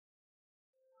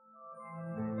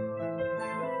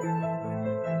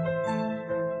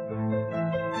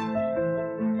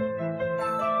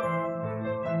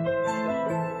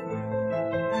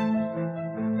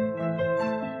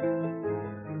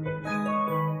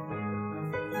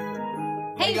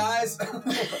Hey guys!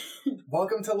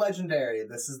 Welcome to Legendary.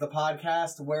 This is the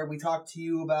podcast where we talk to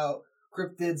you about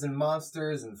cryptids and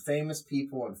monsters and famous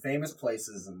people and famous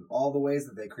places and all the ways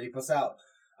that they creep us out.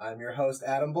 I'm your host,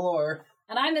 Adam Bloor.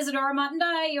 And I'm Isadora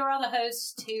Matandai, your other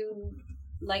host who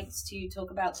likes to talk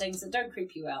about things that don't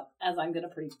creep you out, as I'm going to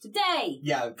prove today.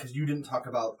 Yeah, because you didn't talk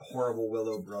about horrible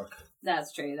Willowbrook.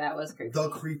 That's true, that was creepy. The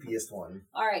creepiest one.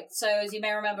 Alright, so as you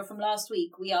may remember from last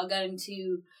week, we are going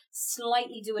to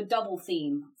slightly do a double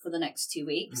theme for the next 2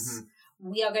 weeks.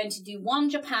 Mm-hmm. We are going to do one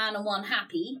Japan and one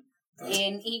happy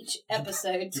in each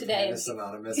episode today. Japan is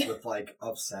synonymous with,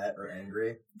 upset or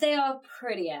angry. They are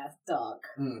pretty dark,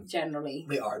 generally.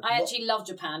 They are. I actually love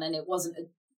Japan, and it wasn't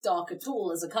dark at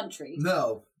all as a country.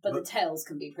 No. But the tales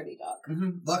can be pretty dark.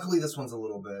 Mm-hmm. Luckily, this one's a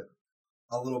little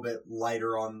bit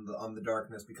lighter on the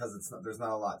darkness because there's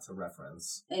not a lot to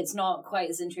reference. It's not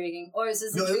quite as intriguing, or is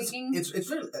it intriguing?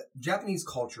 It's really, Japanese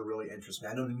culture really interests me.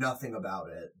 I know nothing about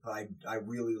it, but I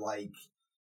really like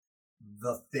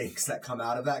the things that come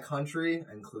out of that country,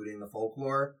 including the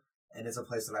folklore, and it's a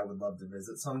place that I would love to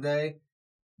visit someday.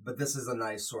 But this is a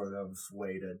nice sort of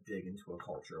way to dig into a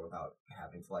culture without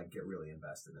having to get really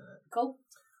invested in it. Cool.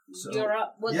 So, you're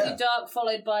up. We'll do dark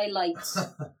followed by light.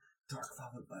 Dark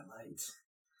followed by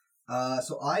light.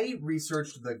 So I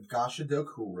researched the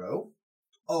Gashadokuro.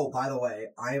 Oh, by the way,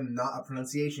 I am not a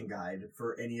pronunciation guide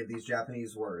for any of these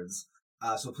Japanese words,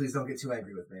 so please don't get too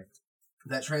angry with me.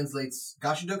 That translates,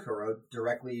 Gashadokuro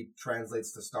directly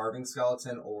translates to starving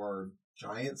skeleton or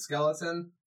giant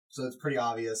skeleton, so it's pretty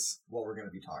obvious what we're going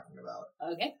to be talking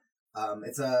about. Okay.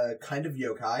 It's a kind of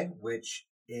yokai, which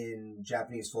in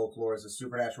Japanese folklore is a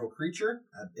supernatural creature.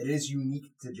 It is unique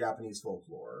to Japanese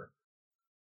folklore.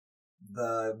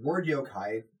 The word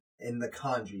yokai in the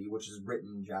kanji, which is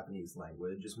written in Japanese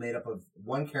language, is made up of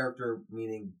one character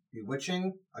meaning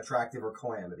bewitching, attractive, or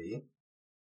calamity.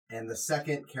 And the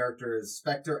second character is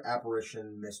specter,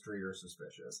 apparition, mystery, or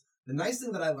suspicious. The nice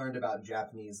thing that I learned about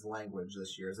Japanese language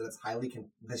this year is that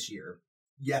it's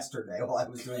yesterday while I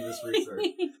was doing this research.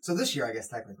 So this year, I guess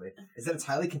technically, is that it's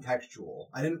highly contextual.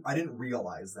 I didn't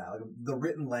realize that. The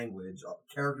written language,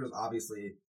 characters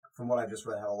obviously, from what I just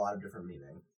read, have a lot of different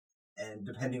meaning. And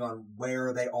depending on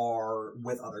where they are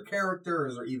with other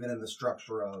characters, or even in the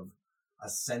structure of a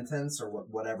sentence or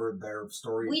whatever their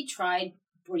story. We tried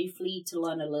briefly to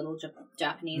learn a little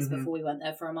Japanese before we went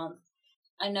there for a month.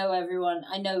 I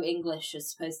know English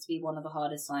is supposed to be one of the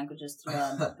hardest languages to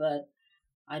learn, but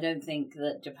I don't think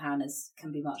that Japan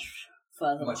can be much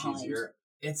further behind. Easier.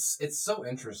 It's so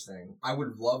interesting. I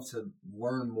would love to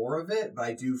learn more of it, but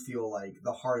I do feel like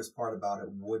the hardest part about it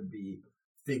would be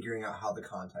figuring out how the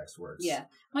context works. Yeah.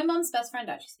 My mom's best friend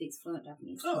actually speaks fluent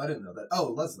Japanese. Oh, I didn't know that.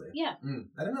 Oh, Leslie. Yeah.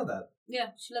 I didn't know that. Yeah,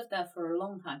 she lived there for a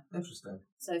long time. Interesting.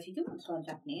 So if you do want to learn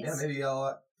Japanese... Yeah, maybe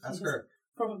I'll ask her.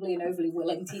 Probably an overly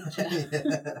willing teacher.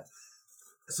 Yeah.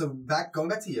 So going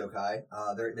back to yokai,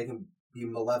 they can be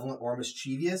malevolent or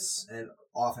mischievous and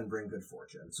often bring good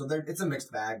fortune. So it's a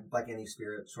mixed bag, like any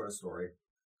spirit sort of story.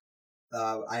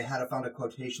 I found a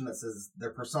quotation that says,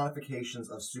 they're personifications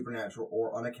of supernatural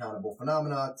or unaccountable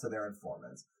phenomena to their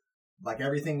informants. Like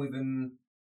everything we've been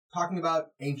talking about,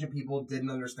 ancient people didn't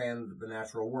understand the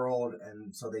natural world,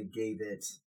 and so they gave it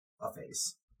a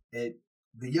face. The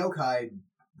yokai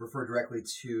refer directly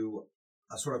to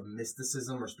a sort of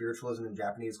mysticism or spiritualism in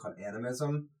Japanese called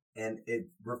animism, and it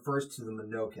refers to the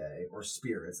monoke, or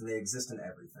spirits, and they exist in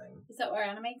everything. Is that where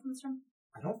anime comes from?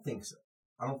 I don't think so.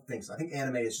 I think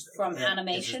anime is just... From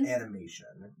animation? It's just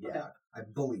animation, yeah. Okay. I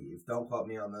believe. Don't quote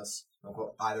me on this. Don't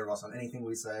quote either of us on anything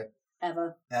we say.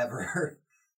 Ever.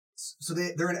 So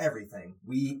they're in everything.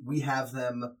 We have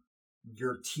them.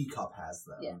 Your teacup has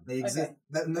them. Yeah. They exist.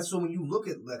 Okay. And that's so when you look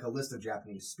at a list of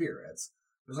Japanese spirits,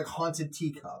 there's haunted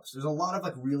teacups. There's a lot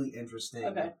of really interesting...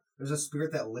 Okay. There's a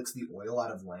spirit that licks the oil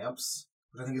out of lamps,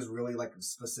 which I think is really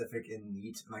specific and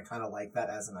neat, and I kind of like that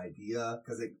as an idea,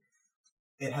 because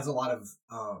it has a lot of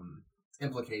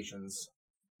implications.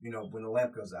 When the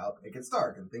lamp goes out, it gets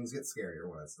dark, and things get scarier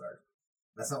when it's dark.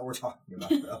 That's not what we're talking about,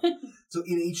 though. So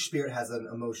each spirit has an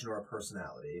emotion or a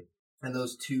personality, and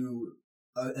those two,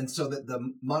 and so that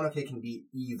the monoke can be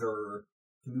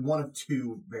one of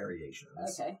two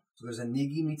variations. Okay. So there's a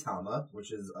Nigi Mitama,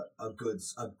 which is a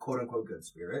quote-unquote good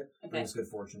spirit. Okay. Brings good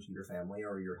fortune to your family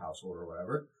or your household or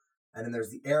whatever. And then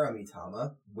there's the Era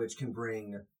Mitama, which can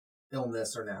bring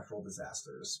illness or natural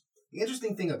disasters. The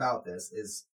interesting thing about this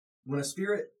is when a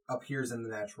spirit appears in the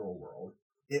natural world,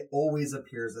 it always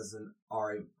appears as an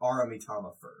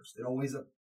Aramitama first. It always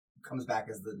comes back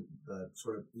as the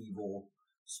sort of evil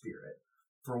spirit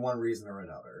for one reason or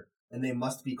another. And they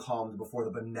must be calmed before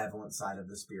the benevolent side of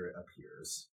the spirit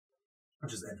appears.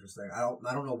 which is interesting. I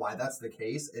don't know why that's the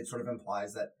case. It sort of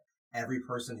implies that every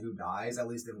person who dies, at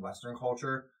least in Western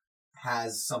culture,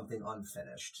 has something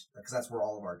unfinished. Because that's where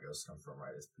all of our ghosts come from,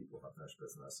 right? Is people who have finished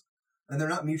business. And they're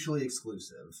not mutually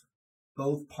exclusive.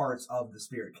 Both parts of the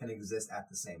spirit can exist at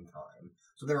the same time.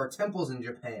 So there are temples in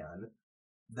Japan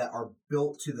that are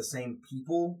built to the same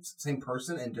people, same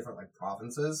person in different like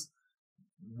provinces.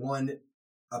 One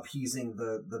appeasing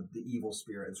the evil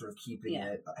spirit and sort of keeping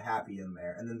it happy in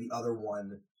there. And then the other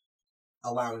one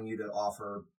allowing you to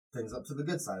offer things up to the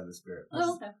good side of the spirit. Which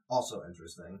is also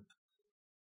interesting.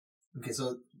 Okay,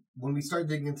 so when we start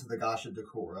digging into the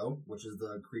Gashadokuro, which is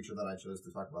the creature that I chose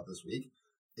to talk about this week,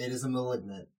 it is a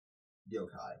malignant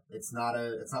yokai. It's not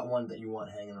one that you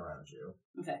want hanging around you.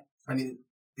 Okay. I mean,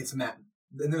 it's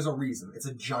and there's a reason. It's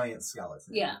a giant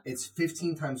skeleton. Yeah. It's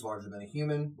 15 times larger than a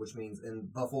human, which means in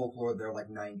the folklore they're like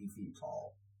 90 feet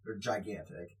tall. They're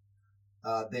gigantic.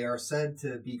 They are said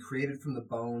to be created from the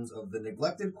bones of the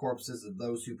neglected corpses of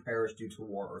those who perished due to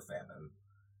war or famine.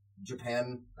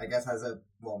 Japan, I guess, has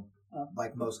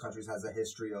like most countries, has a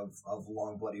history of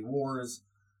long bloody wars,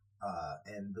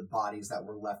 and the bodies that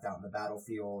were left out in the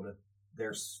battlefield,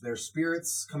 their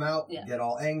spirits come out, get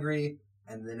all angry,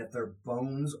 and then if their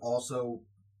bones also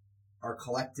are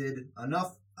collected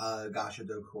enough,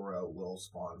 Gashadokuro will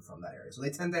spawn from that area. So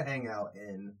they tend to hang out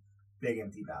in big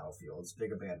empty battlefields,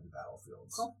 big abandoned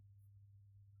battlefields. Cool.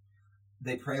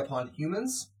 They prey upon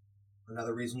humans.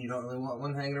 Another reason you don't really want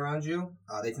one hanging around you.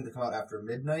 They tend to come out after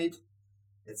midnight.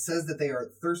 It says that they are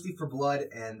thirsty for blood,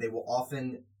 and they will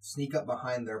often sneak up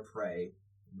behind their prey,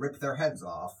 rip their heads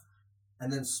off,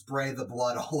 and then spray the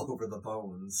blood all over the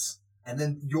bones. And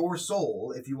then your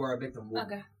soul, if you are a victim, will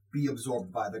be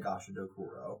absorbed by the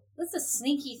Gashadokuro. That's a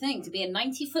sneaky thing, to be a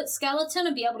 90-foot skeleton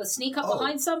and be able to sneak up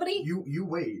behind somebody. You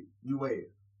wait.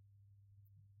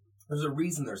 There's a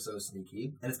reason they're so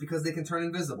sneaky, and it's because they can turn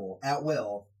invisible at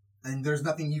will, and there's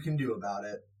nothing you can do about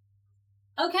it.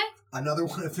 Okay. Another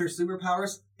one of their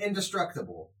superpowers,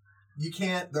 indestructible. You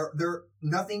can't, there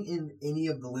nothing in any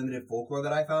of the limited folklore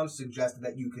that I found suggested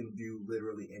that you can do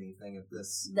literally anything if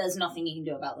this... There's nothing you can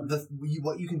do about them.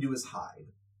 What you can do is hide.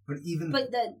 But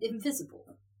they're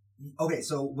invisible. Okay,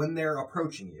 so when they're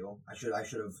approaching you, I should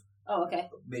have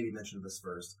maybe mentioned this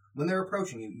first. When they're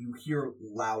approaching you, you hear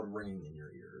loud ringing in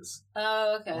your ears.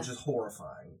 Oh, okay. Which is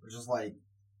horrifying. Which is like,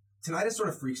 tinnitus sort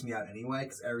of freaks me out anyway,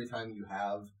 because every time you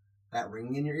have that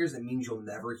ringing in your ears, it means you'll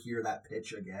never hear that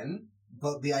pitch again.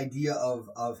 But the idea of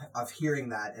hearing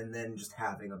that and then just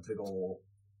having a big ol'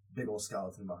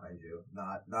 skeleton behind you,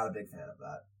 not a big fan of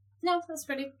that. No, that's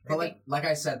pretty. But like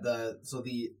I said, so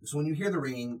when you hear the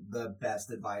ringing, the best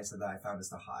advice that I found is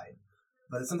to hide.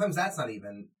 But sometimes that's not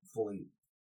even fully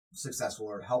successful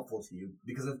or helpful to you,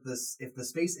 because if the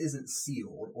space isn't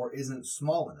sealed or isn't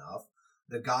small enough,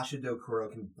 the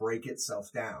Gashadokuro can break itself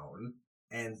down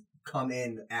and come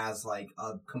in as like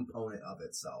a component of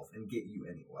itself and get you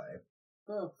anyway.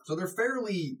 Ugh. So they're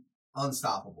fairly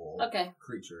unstoppable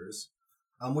creatures,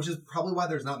 which is probably why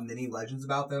there's not many legends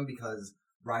about them, because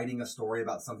writing a story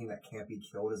about something that can't be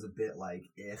killed is a bit like,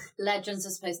 eh. Legends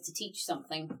are supposed to teach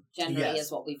something, generally,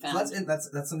 is what we found. So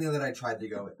that's something that I tried to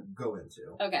go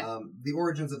into. Okay. The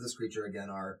origins of this creature, again,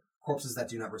 are corpses that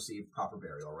do not receive proper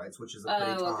burial rites, which is a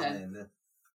pretty common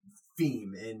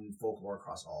theme in folklore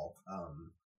across all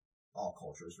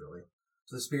cultures, really.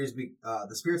 So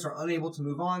the spirits are unable to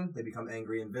move on. They become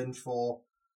angry and vengeful.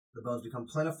 The bones become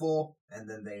plentiful, and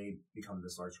then they become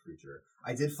this large creature.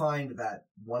 I did find that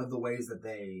one of the ways that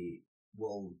they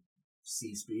will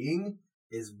cease being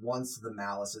is once the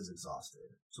malice is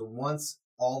exhausted. So once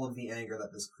all of the anger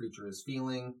that this creature is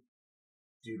feeling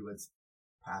due to its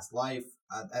past life,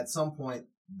 at some point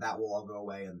that will all go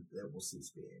away and it will cease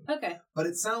being. Okay. But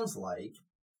it sounds like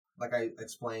I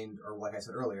explained, or like I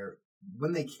said earlier,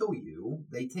 when they kill you,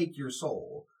 they take your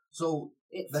soul. So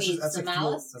that's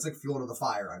like fuel to the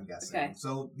fire, I'm guessing. Okay.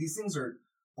 So these things are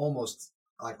almost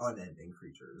like unending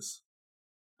creatures.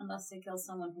 Unless they kill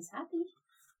someone who's happy.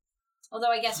 Although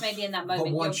I guess maybe in that moment,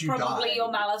 your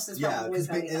malice is probably always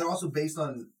going and also based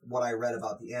on what I read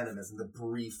about the animism, the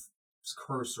brief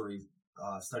cursory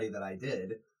study that I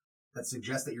did, that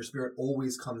suggests that your spirit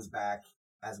always comes back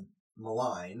as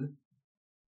malign.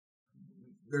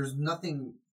 There's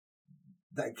nothing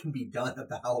that can be done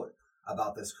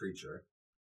about this creature.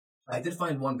 I did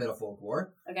find one bit of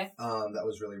folklore. Okay. That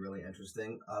was really, really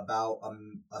interesting about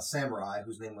a samurai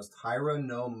whose name was Taira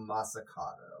no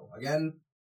Masakado. Again,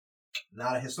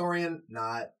 not a historian,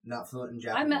 not fluent in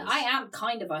Japanese. I am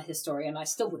kind of a historian. I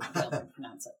still wouldn't be able to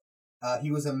pronounce it.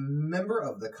 He was a member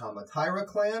of the Kamataira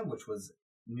clan, which was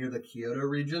near the Kyoto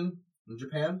region in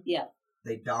Japan. Yeah.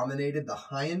 They dominated the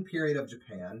Heian period of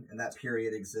Japan, and that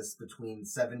period exists between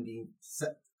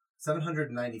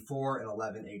 794 and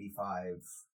 1185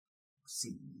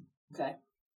 CE. Okay.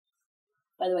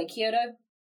 By the way, Kyoto,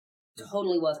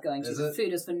 totally worth going to. The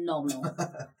food is phenomenal.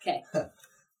 Okay.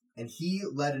 And he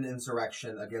led an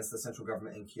insurrection against the central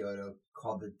government in Kyoto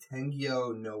called the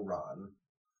Tengyo no Ran.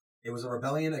 It was a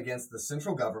rebellion against the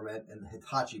central government in the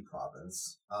Hitachi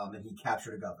province, and he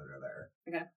captured a governor there.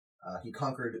 Okay. He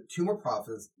conquered 2 more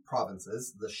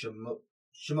provinces, the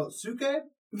Shimotsuke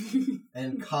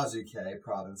and Kazuke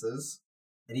provinces,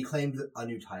 and he claimed a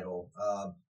new title.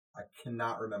 I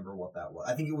cannot remember what that was.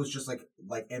 I think it was just like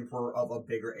emperor of a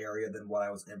bigger area than what I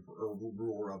was emperor or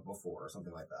ruler of before, or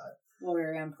something like that.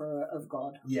 Warrior emperor of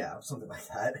God. Yeah, something like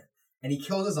that. And he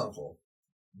killed his uncle.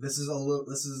 This is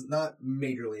not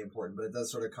majorly important, but it does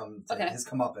sort of come to his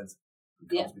comeuppance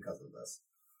comes because of this.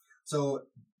 So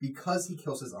because he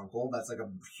kills his uncle, that's like a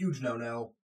huge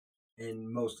no-no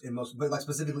in most, but like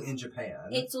specifically in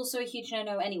Japan. It's also a huge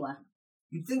no-no anywhere.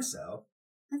 You'd think so.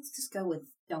 Let's just go with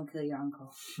don't kill your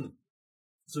uncle.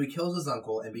 So he kills his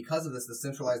uncle, and because of this, the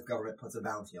centralized government puts a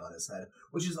bounty on his head,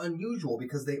 which is unusual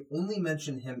because they only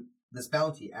mention this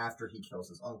bounty after he kills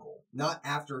his uncle, not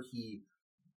after he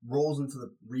rolls into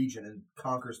the region and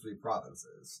conquers 3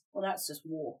 provinces. Well, that's just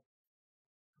war.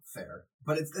 Fair.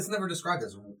 But it's never described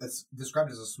as, it's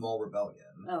described as a small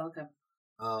rebellion. Oh, okay.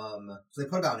 So they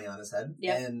put a bounty on his head,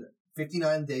 and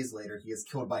 59 days later, he is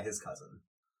killed by his cousin.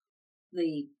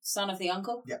 The son of the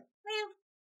uncle? Yeah.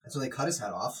 And so they cut his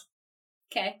head off.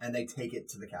 Okay. And they take it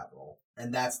to the capital.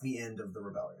 And that's the end of the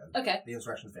rebellion. Okay. The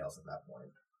insurrection fails at that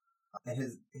point. And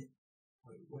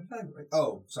wait, what did I write?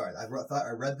 Oh, sorry. I thought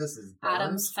I read this as burned.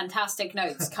 Adam's fantastic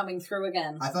notes coming through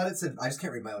again. I thought it said, I just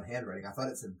can't read my own handwriting. I thought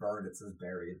it said burned. It says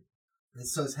buried. And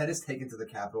so his head is taken to the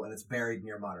capital and it's buried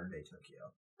near modern-day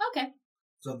Tokyo. Okay.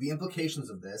 So the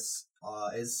implications of this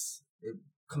is, it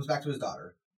comes back to his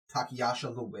daughter,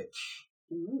 Takayasha the Witch.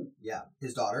 Ooh. Yeah,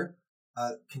 his daughter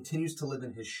continues to live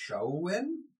in his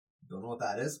Showen. Don't know what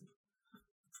that is.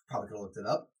 Probably could have looked it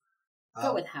up.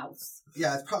 Go with house.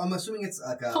 Yeah, I'm assuming it's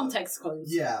like a... Context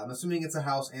clues. Yeah, I'm assuming it's a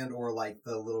house and or like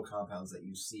the little compounds that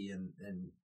you see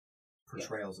in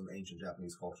portrayals of ancient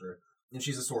Japanese culture. And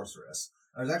she's a sorceress.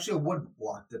 There's actually a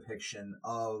woodblock depiction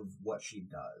of what she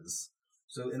does.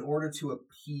 So in order to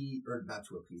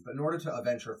in order to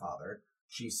avenge her father,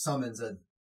 she summons a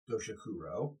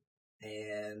Gashadokuro,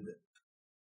 and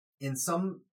in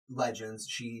some legends,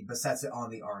 she besets it on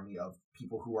the army of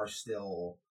people who are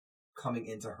still coming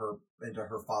into her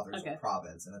father's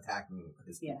province and attacking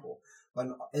his people. But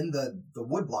in the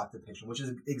woodblock depiction, which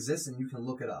exists and you can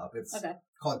look it up, it's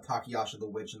called Takayasha the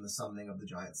Witch and the Summoning of the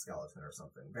Giant Skeleton or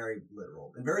something. Very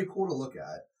literal and very cool to look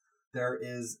at. There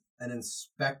is an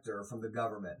inspector from the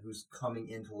government who's coming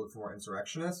in to look for more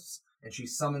insurrectionists, and she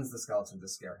summons the skeleton to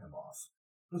scare him off.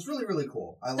 It's really, really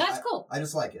cool. That's cool. I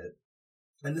just like it.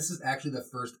 And this is actually the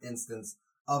first instance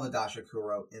of a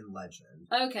Gashadokuro in legend.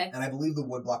 Okay. And I believe the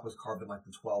woodblock was carved in like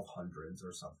the 1200s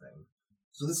or something.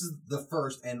 So this is the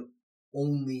first and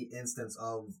only instance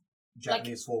of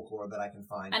Japanese folklore that I can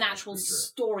find. An actual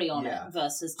story on it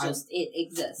versus just it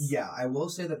exists. Yeah, I will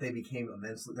say that they became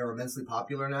they're immensely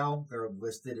popular now. They're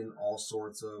listed in all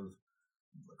sorts of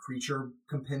creature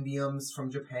compendiums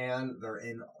from Japan. They're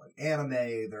in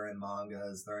anime, they're in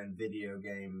mangas, they're in video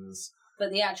games.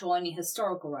 But the actual only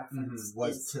historical reference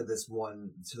was to this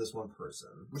one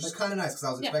person, which is kind of nice because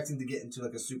I was expecting to get into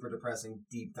like a super depressing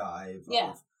deep dive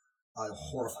of a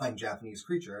horrifying Japanese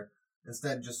creature.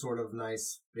 Instead, just sort of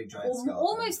nice big giant skeleton.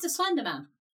 Almost a Slender Man.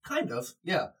 Kind of,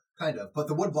 yeah, kind of. But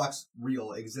the woodblock's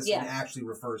real, exists, and actually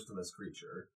refers to this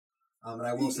creature. And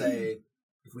I will say,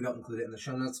 if we don't include it in the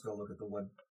show notes, go look at the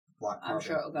woodblock. I'm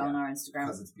sure it'll go on our Instagram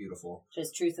because it's beautiful.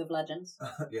 Just Truth of Legends.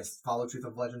 Yes, follow Truth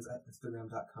of Legends at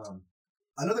Instagram.com.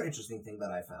 Another interesting thing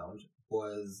that I found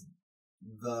was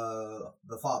the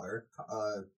father.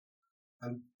 I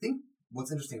think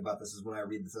what's interesting about this is when I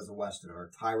read this as a Westerner,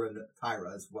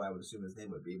 Taira is what I would assume his name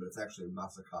would be, but it's actually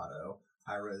Masakado.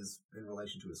 Taira is in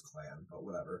relation to his clan, but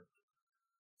whatever.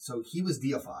 So he was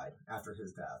deified after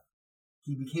his death.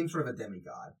 He became sort of a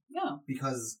demigod. Yeah.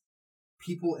 Because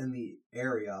people in the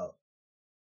area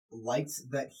liked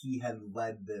that he had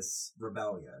led this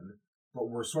rebellion, but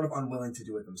were sort of unwilling to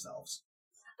do it themselves.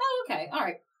 Oh, okay. All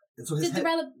right. And so did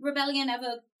the rebellion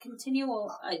ever continue? Or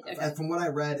from what I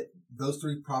read, those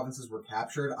 3 provinces were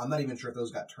captured. I'm not even sure if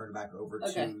those got turned back over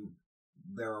to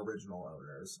their original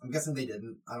owners. I'm guessing they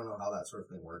didn't. I don't know how that sort of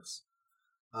thing works.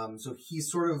 So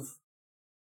he's sort of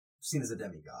seen as a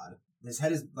demigod. his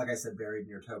head is, like I said, buried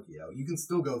near Tokyo. You can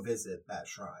still go visit that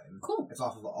shrine. Cool. It's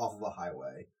off of a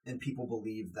highway, and people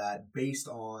believe that based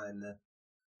on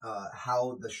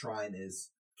how the shrine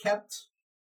is kept,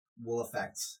 will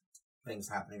affect things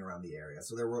happening around the area.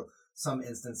 So there were some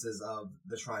instances of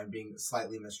the shrine being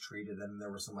slightly mistreated, and there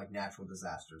were some like natural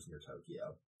disasters near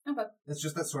Tokyo. Okay. It's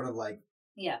just that sort of like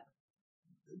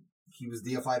he was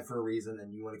deified for a reason,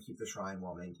 and you want to keep the shrine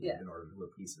well maintained in order to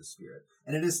appease his spirit.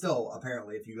 And it is still,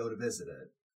 apparently, if you go to visit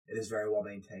it, it is very well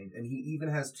maintained. And he even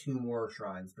has 2 more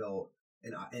shrines built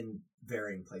in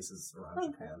varying places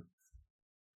around Japan.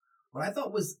 What I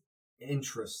thought was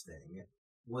interesting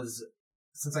was,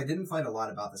 since I didn't find a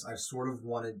lot about this, I sort of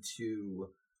wanted to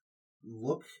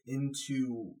look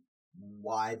into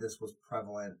why this was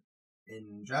prevalent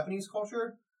in Japanese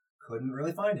culture. Couldn't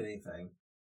really find anything.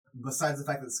 Besides the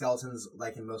fact that skeletons,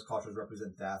 like in most cultures,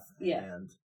 represent death and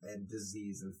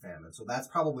disease and famine. So that's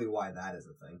probably why that is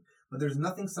a thing. But there's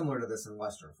nothing similar to this in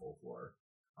Western folklore.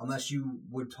 Unless you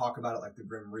would talk about it like the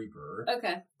Grim Reaper.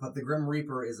 Okay. But the Grim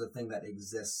Reaper is a thing that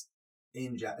exists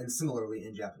and similarly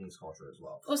in Japanese culture as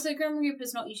well. Also, Grim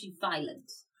Reaper's not usually violent.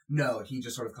 No, he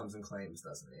just sort of comes in claims,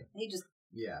 doesn't he? He just...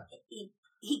 Yeah.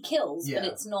 He kills, but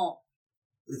it's not...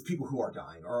 It's people who are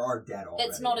dying or are dead already.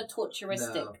 It's not a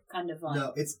torturistic kind of vibe.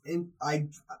 No,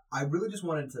 I really just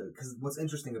wanted to... Because what's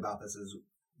interesting about this is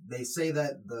they say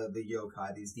that the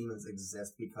yokai, these demons,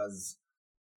 exist because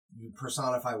you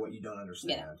personify what you don't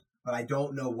understand. Yeah. But I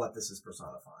don't know what this is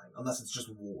personifying, unless it's just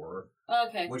war.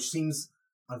 Okay. Which seems...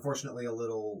 unfortunately, a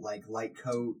little like light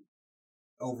coat,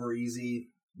 over easy,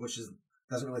 which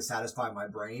doesn't really satisfy my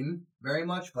brain very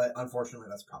much. But unfortunately,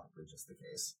 that's probably just the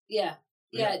case. Yeah.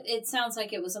 It sounds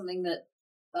like it was something that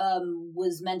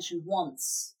was mentioned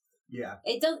once. Yeah.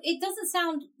 It doesn't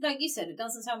sound, like you said, it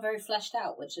doesn't sound very fleshed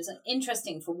out, which is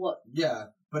interesting for what. Yeah,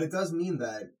 but it does mean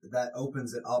that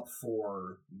opens it up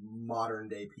for modern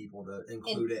day people to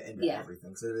include it into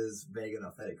everything. So it is vague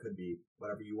enough that it could be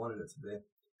whatever you wanted it to be.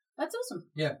 That's awesome.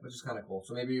 Yeah, which is kind of cool.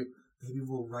 So maybe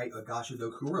we'll write a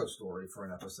Gashadokuro story for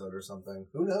an episode or something.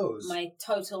 Who knows? My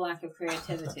total lack of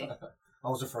creativity. I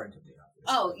was referring to the obvious.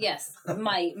 Oh, yes.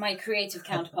 My creative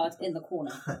counterpart in the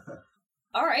corner.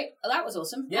 All right. Well, that was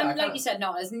awesome. Yeah, and like you said,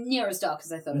 not as near as dark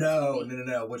as I thought it would be.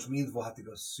 No. Which means we'll have to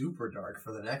go super dark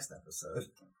for the next episode.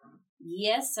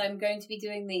 Yes, I'm going to be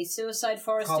doing the Suicide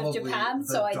Forest of Japan,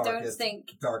 so I don't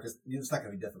think... Darkest... It's not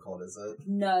going to be difficult, is it?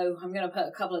 No, I'm going to put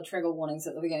a couple of trigger warnings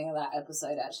at the beginning of that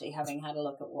episode, actually, having had a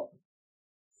look at what...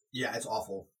 Yeah, it's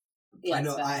awful. Yeah, I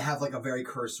know, I have like a very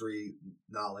cursory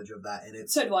knowledge of that, and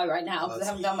it's... So do I right now, because I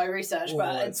haven't done my research,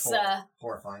 but it's...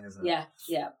 horrifying, isn't it?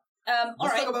 Yeah.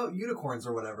 Let's talk about unicorns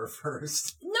or whatever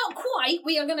first. Not quite.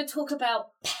 We are going to talk about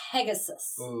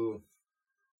Pegasus. Ooh.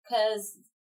 Because...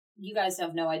 you guys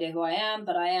have no idea who I am,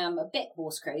 but I am a bit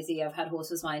horse crazy. I've had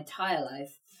horses my entire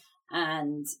life.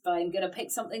 And if I'm going to pick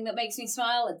something that makes me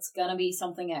smile, it's going to be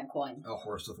something equine. A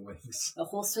horse with wings. A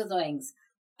horse with wings.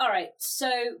 All right, so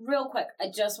real quick,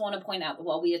 I just want to point out that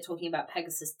while we are talking about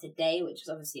Pegasus today, which is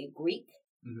obviously a Greek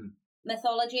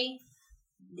mythology,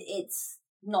 it's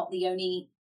not the only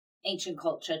ancient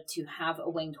culture to have a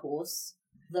winged horse.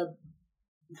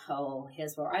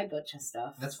 Here's where I butcher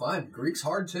stuff. That's fine. Greek's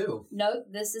hard, too. No,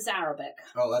 this is Arabic.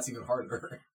 Oh, that's even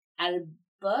harder. Arabic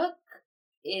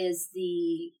is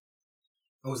the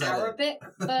Arabic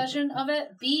version of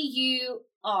it.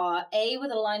 B-U-R-A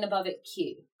with a line above it,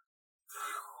 Q.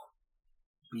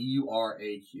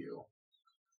 B-U-R-A-Q.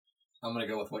 I'm going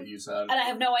to go with what you said. And I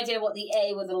have no idea what the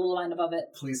A with a little line above it.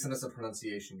 Please send us a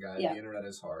pronunciation guide. Yeah. The internet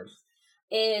is hard.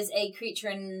 Is a creature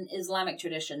in Islamic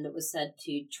tradition that was said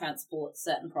to transport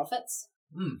certain prophets,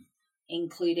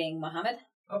 including Muhammad.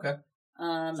 Okay.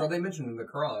 So they mentioned in the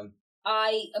Quran.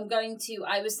 I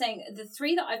was saying the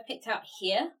 3 that I've picked out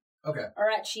here are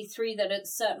actually 3 that at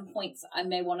certain points I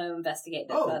may want to investigate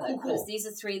a bit further. Because these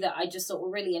are 3 that I just thought were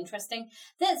really interesting.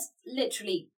 There's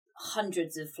literally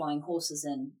hundreds of flying horses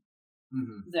in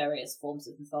various forms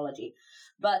of mythology.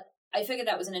 But I figured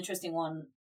that was an interesting one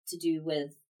to do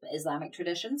with Islamic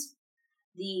traditions.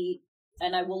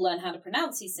 And I will learn how to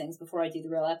pronounce these things before I do the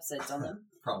real episodes on them.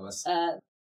 Promise.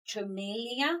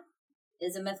 Chomelia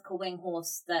is a mythical wing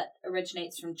horse that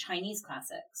originates from Chinese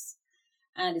classics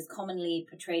and is commonly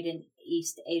portrayed in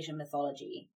East Asian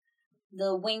mythology.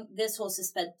 This horse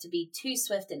is said to be too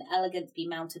swift and elegant to be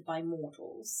mounted by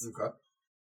mortals. Okay.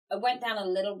 I went down a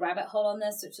little rabbit hole on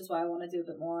this, which is why I want to do a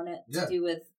bit more on it, to do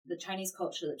with the Chinese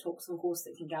culture that talks of a horse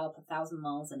that can gallop 1,000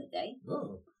 miles in a day.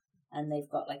 Oh. and they've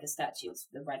got like a statue of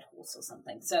the red horse or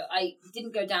something. So I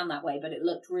didn't go down that way, but it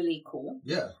looked really cool.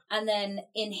 Yeah. And then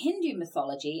in Hindu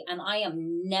mythology, and I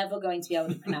am never going to be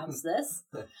able to pronounce this,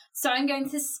 so I'm going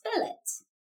to spell it.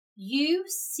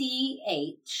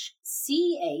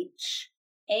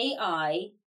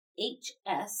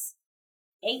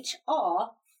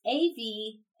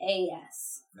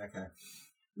 UCHCHAIHSHRAVAS. Okay.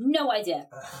 No idea.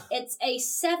 It's a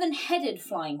 7-headed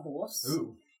flying horse.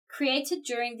 Ooh. Created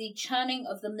during the churning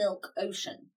of the milk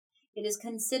ocean. It is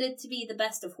considered to be the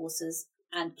best of horses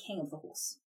and king of the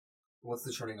horse. What's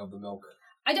the churning of the milk?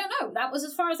 I don't know. That was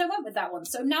as far as I went with that one.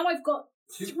 So now I've got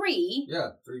 3.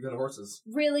 Yeah, 3 good horses.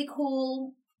 Really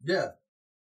cool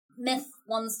myth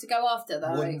ones to go after, though.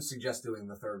 I wouldn't suggest doing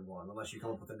the 3rd one unless you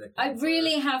come up with a nickname. I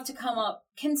really have to come up.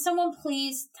 Can someone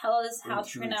please tell us how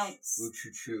to pronounce?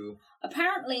 Uchuchu.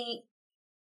 Apparently,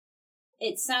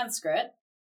 it's Sanskrit.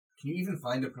 Can you even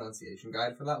find a pronunciation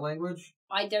guide for that language?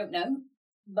 I don't know,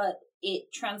 but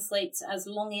it translates as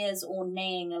long ears or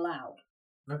neighing aloud.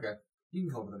 Okay. You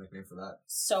can come up with a nickname for that.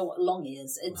 So long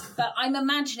ears. But I'm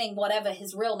imagining whatever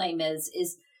his real name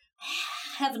is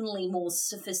heavenly more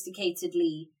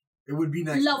sophisticatedly it would be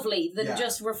nice lovely than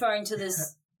just referring to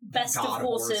this best of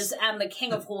horses and the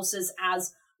king of horses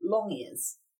as long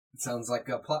ears. It sounds like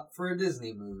a plot for a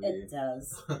Disney movie. It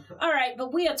does. All right,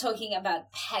 but we are talking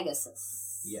about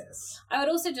Pegasus. Yes. I would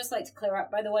also just like to clear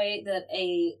up, by the way, that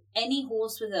any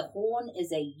horse with a horn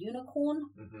is a unicorn.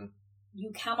 Mm-hmm.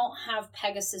 You cannot have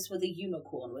Pegasus with a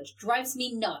unicorn, which drives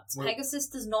me nuts. Wait. Pegasus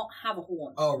does not have a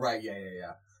horn. Oh, right,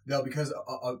 yeah. No, because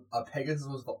a Pegasus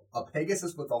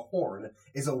with a horn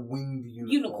is a winged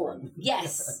unicorn.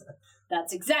 Yes,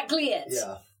 that's exactly it.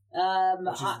 Yeah.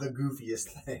 Which is the goofiest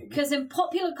thing. Because in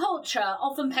popular culture,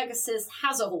 often Pegasus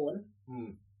has a horn,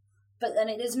 but then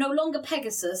it is no longer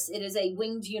Pegasus, it is a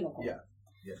winged unicorn. Yeah.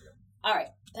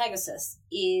 Alright, Pegasus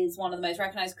is one of the most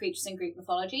recognized creatures in Greek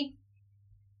mythology.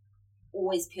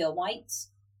 Always pure white.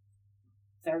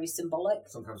 Very symbolic.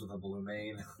 Sometimes with a blue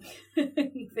mane.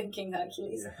 You're thinking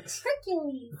Hercules. Yes.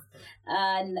 Hercules!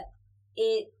 And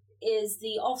it is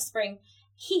the offspring...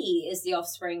 He is the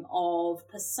offspring of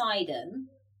Poseidon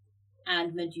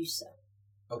and Medusa.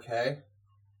 Okay.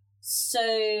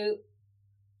 So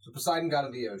Poseidon, god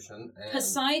of the ocean. And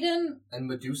Poseidon... And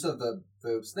Medusa, the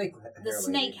snake hair lady. The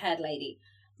snake-haired lady.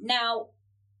 Now,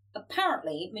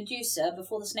 apparently, Medusa,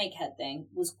 before the snake-head thing,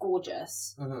 was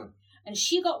gorgeous. Mm-hmm. And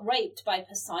she got raped by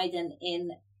Poseidon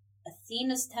in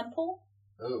Athena's temple.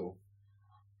 Oh.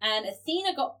 And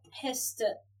Athena got pissed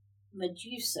at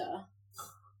Medusa.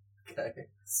 Okay.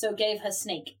 So gave her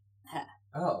snake hair.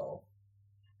 Oh.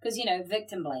 Because,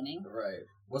 victim blaming. Right.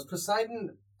 Was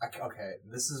Poseidon... Okay,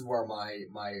 this is where my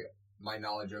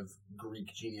knowledge of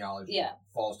Greek genealogy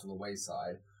falls to the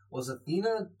wayside. Was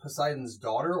Athena Poseidon's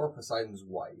daughter or Poseidon's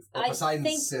wife? Or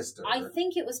Poseidon's sister? I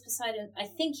think it was Poseidon. I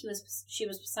think she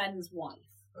was Poseidon's wife.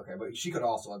 Okay, but she could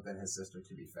also have been his sister,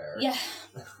 to be fair. Yeah.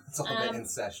 It's a little bit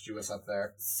incestuous up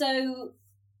there. So,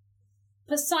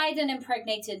 Poseidon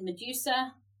impregnated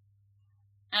Medusa,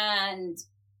 and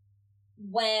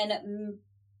when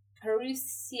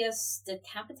Perseus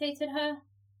decapitated her,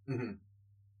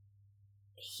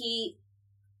 he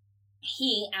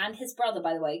and his brother,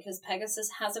 by the way, because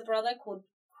Pegasus has a brother called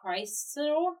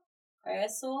Chrysaor,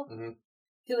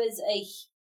 who is a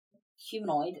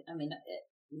humanoid. I mean,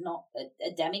 not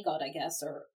a demigod, I guess,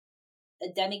 or a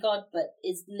demigod, but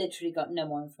it's literally got no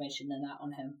more information than that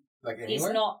on him. Like anywhere? He's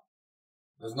not...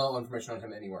 There's no information on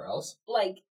him anywhere else?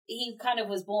 Like, he kind of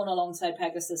was born alongside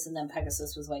Pegasus, and then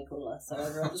Pegasus was way cooler, so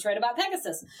everyone just read about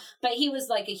Pegasus. But he was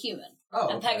like a human. Oh,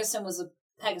 and okay.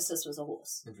 Pegasus was a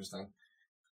horse. Interesting.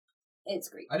 It's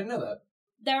Greek. I didn't know that.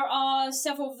 There are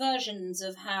several versions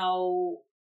of how...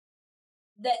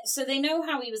 So they know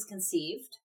how he was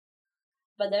conceived,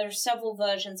 but there are several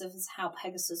versions of how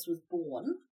Pegasus was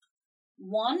born.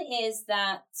 One is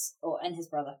that... and his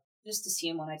brother. Just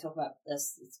assume when I talk about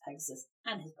this, it's Pegasus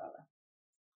and his brother.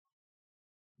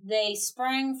 They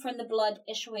sprang from the blood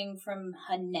issuing from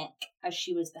her neck as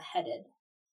she was beheaded,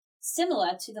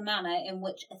 similar to the manner in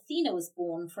which Athena was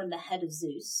born from the head of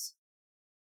Zeus.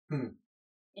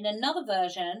 In another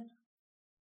version,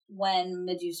 when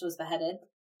Medusa was beheaded,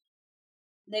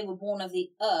 they were born of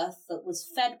the earth that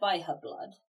was fed by her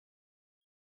blood.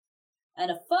 And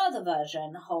a further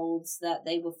version holds that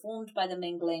they were formed by the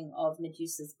mingling of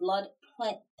Medusa's blood,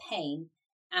 pain,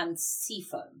 and sea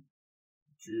foam.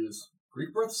 Jeez.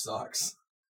 Greek birth sucks.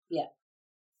 Yeah.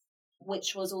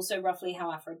 Which was also roughly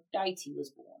how Aphrodite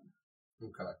was born.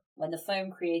 Okay. When the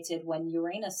foam created when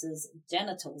Uranus's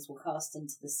genitals were cast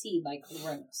into the sea by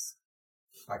Cronus.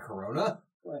 By Corona?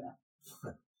 Corona.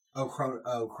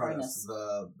 Cronus,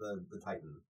 the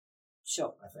Titan.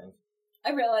 Sure. I think.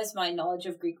 I realized my knowledge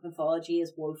of Greek mythology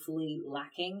is woefully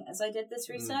lacking as I did this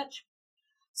research.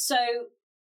 So,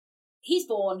 he's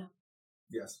born.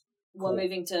 Yes. We're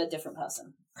moving to a different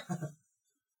person.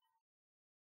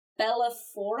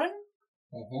 Bellephoron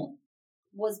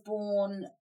was born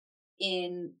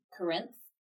in Corinth,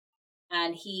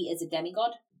 and he is a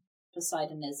demigod.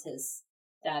 Poseidon is his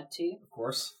dad too. Of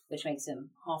course. Which makes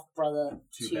him half-brother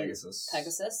to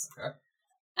Pegasus. Okay.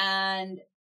 And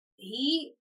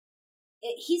he's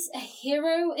a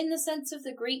hero in the sense of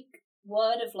the Greek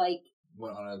word of, like...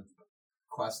 Went on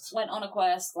a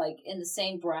quest, like, in the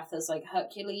same breath as, like,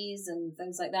 Hercules and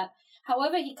things like that.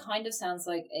 However, he kind of sounds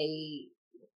like a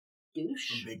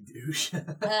douche. A big douche.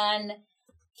 And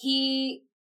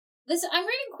I'm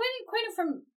reading quite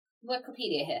from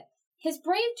Wikipedia here. His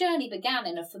brave journey began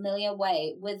in a familiar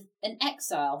way with an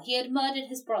exile. He had murdered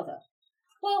his brother.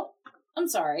 Well, I'm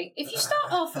sorry. If you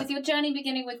start off with your journey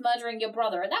beginning with murdering your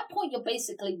brother, at that point you're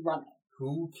basically running.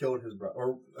 Who killed his brother?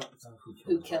 Or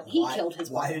He killed his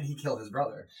brother. Why did he kill his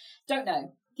brother? Don't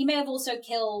know. He may have also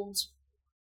killed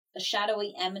a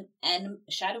shadowy enemy.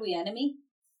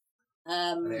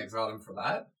 And they exiled him for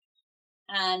that?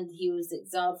 And he was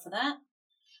exiled for that.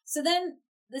 So then,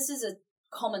 this is a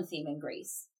common theme in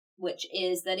Greece, which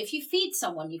is that if you feed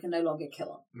someone, you can no longer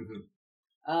kill them.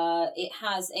 Mm-hmm. It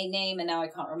has a name, and now I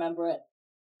can't remember it,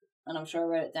 and I'm sure I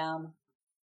wrote it down.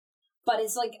 But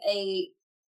it's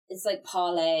like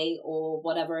parlay or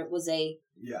whatever. It was a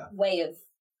way of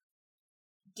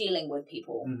dealing with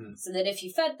people, so that if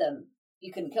you fed them,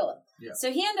 you couldn't kill them. Yeah. So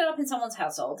he ended up in someone's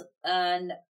household,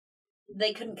 and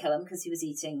they couldn't kill him because he was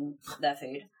eating their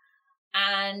food.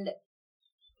 And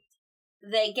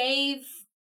they gave...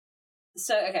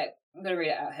 So, okay, I'm going to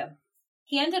read it out here.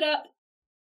 He ended up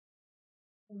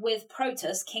with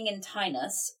Protus, king in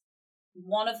Tinus,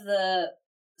 one of the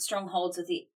strongholds of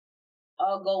the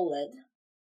Argolid.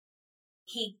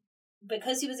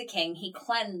 Because he was a king, he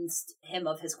cleansed him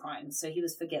of his crimes, so he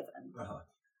was forgiven.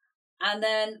 And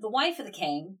then the wife of the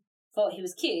king thought he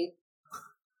was cute,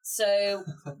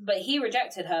 but he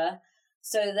rejected her,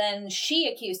 so then she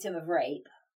accused him of rape.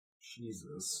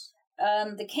 Jesus.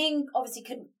 The king obviously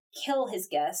couldn't kill his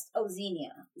guest,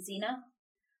 Xena.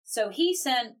 So he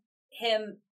sent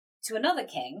him to another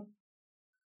king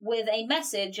with a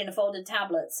message in a folded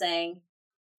tablet saying,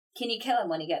 "Can you kill him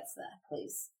when he gets there,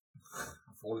 please?"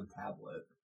 A folded tablet?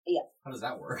 Yeah. How does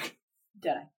that work?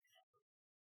 Don't know.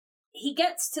 He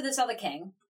gets to this other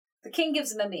king. The king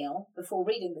gives him a meal before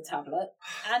reading the tablet,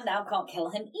 and now can't kill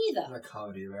him either. A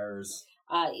comedy of errors.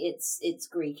 It's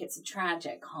Greek. It's a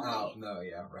tragic comedy. Oh, no,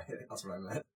 yeah, right. That's what I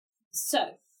meant.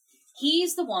 So,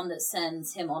 he's the one that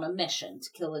sends him on a mission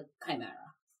to kill a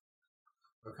chimera.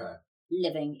 Okay.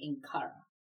 Living in Kara.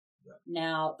 Yeah.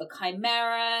 Now, the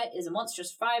chimera is a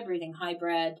monstrous fire-breathing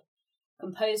hybrid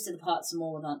composed of the parts of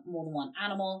more than one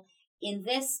animal. In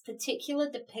this particular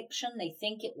depiction, they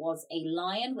think it was a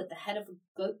lion with the head of a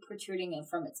goat protruding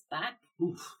from its back.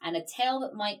 Oof. And a tail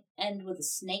that might end with a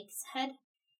snake's head.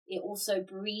 It also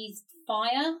breathed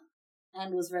fire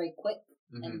and was very quick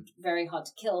and very hard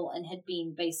to kill, and had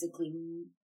been basically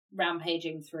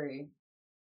rampaging through.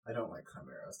 I don't like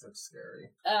chimeras. They're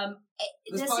scary.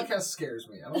 This podcast scares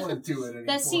me. I don't want to do it anymore.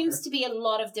 There seems to be a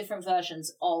lot of different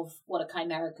versions of what a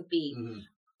chimera could be.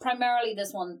 Primarily,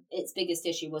 this one, its biggest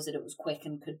issue was that it was quick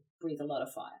and could breathe a lot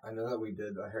of fire. I know that we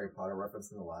did a Harry Potter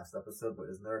reference in the last episode, but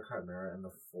isn't there a chimera in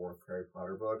the 4th Harry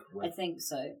Potter book? I think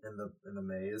so. In the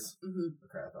maze?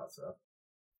 Okay, I thought so.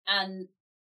 And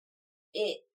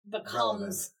it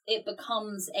becomes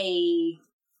a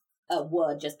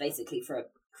word just basically for a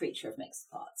creature of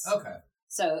mixed parts. Okay.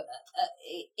 So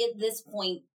at this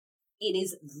point, it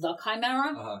is the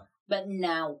chimera. But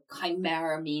now,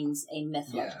 chimera means a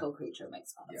mythological creature of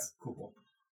mixed parts. Yeah, cool.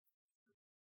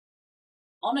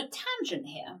 On a tangent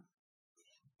here,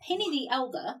 Pliny the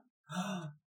Elder.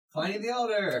 Pliny the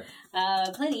Elder.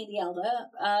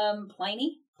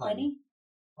 Pliny.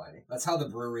 That's how the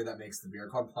brewery that makes the beer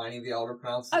called Pliny the Elder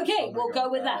pronounced. Okay, we'll go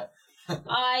with that.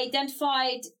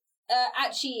 Identified.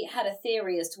 Actually, had a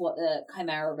theory as to what the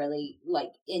chimera really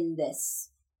like in this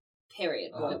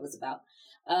period, what it was about.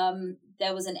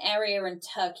 There was an area in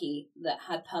Turkey that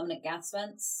had permanent gas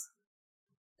vents.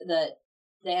 That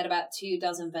they had about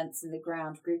 24 vents in the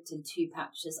ground, grouped in 2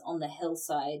 patches on the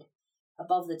hillside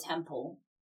above the temple,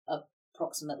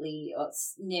 approximately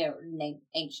near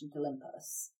ancient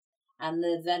Olympus. And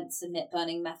the vents emit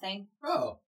burning methane.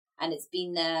 Oh. And it's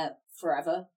been there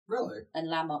forever. Really? And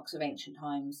landmarks of ancient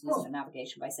times used for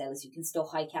navigation by sailors. You can still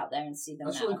hike out there and see them.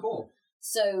 That's now. really cool.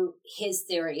 So his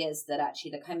theory is that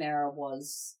actually the chimera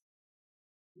was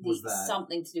was that.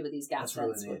 Something to do with these gas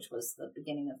vents, really which was the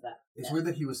beginning of that. It's weird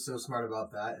that he was so smart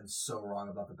about that and so wrong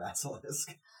about the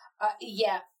basilisk.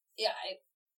 Yeah.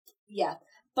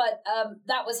 But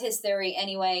that was his theory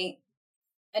anyway.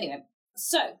 Anyway,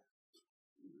 so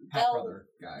Half-brother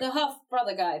guy. The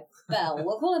half-brother guy, Bell,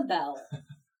 we'll call him Bell,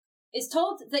 is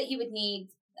told that he would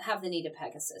have the need of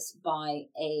Pegasus by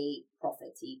a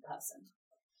prophet-y person.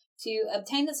 To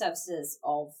obtain the services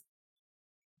of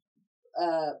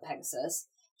Pegasus,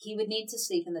 he would need to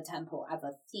sleep in the temple of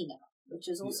Athena, which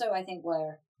is also, I think,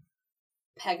 where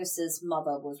Pegasus'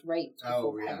 mother was raped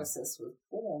before Pegasus was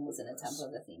born, was in a temple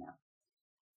of Athena.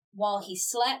 While he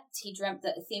slept, he dreamt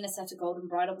that Athena set a golden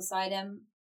bridle beside him,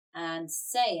 and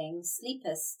saying,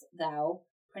 "Sleepest thou,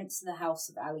 prince of the house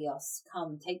of Alios?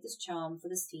 Come, take this charm for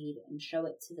the steed, and show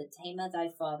it to the tamer thy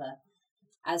father,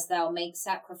 as thou make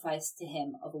sacrifice to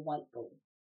him of a white bull."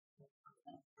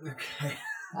 Okay.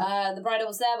 The bridle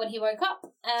was there when he woke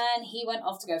up, and he went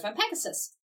off to go find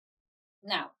Pegasus.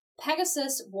 Now,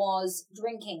 Pegasus was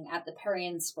drinking at the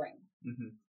Parian spring.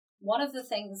 Mm-hmm. One of the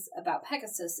things about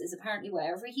Pegasus is apparently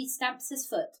wherever he stamps his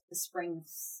foot, the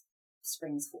springs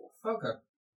forth. Okay.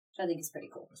 Which I think is pretty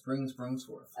cool. Springs forth.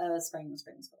 Springs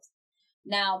forth.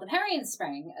 Now, the Parian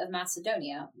spring of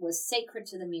Macedonia was sacred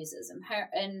to the Muses,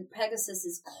 and Pegasus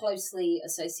is closely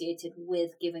associated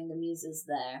with giving the Muses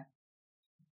their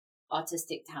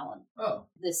artistic talent. Oh.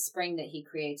 This spring that he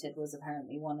created was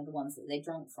apparently one of the ones that they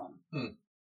drank from.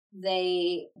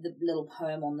 The little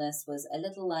poem on this was, "A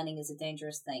little learning is a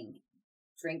dangerous thing.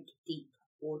 Drink deep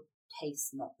or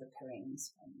taste not the Parian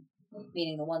spring."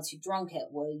 Meaning the ones who drank it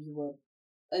you were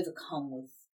overcome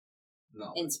with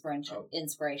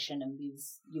inspiration, and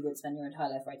you would spend your entire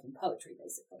life writing poetry,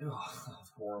 basically. Oh, that's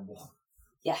horrible.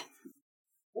 Yeah.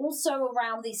 Also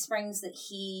around these springs that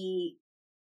he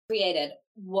created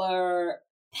were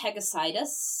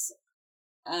Pegasidus,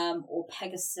 or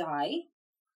Pegasi,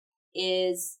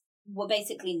 were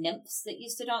basically nymphs that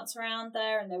used to dance around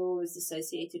there, and they were always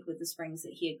associated with the springs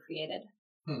that he had created.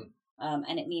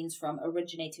 And it means from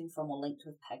originating from or linked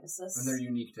with Pegasus. And they're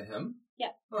unique to him?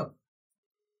 Yeah. Huh.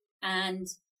 And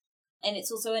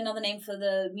it's also another name for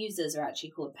the Muses are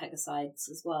actually called Pegasides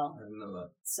as well. I didn't know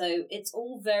that. So it's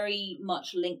all very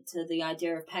much linked to the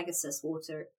idea of Pegasus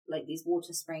water, like these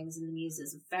water springs and the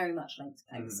Muses are very much linked to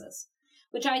Pegasus,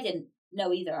 which I didn't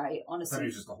know either. I thought he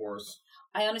was just a horse.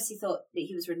 I honestly thought that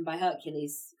he was ridden by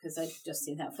Hercules because I'd just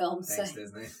seen that film. Thanks,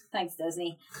 Disney. Thanks,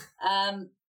 Disney.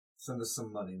 Send us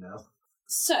some money now.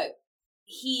 So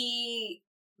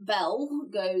Bell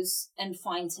goes and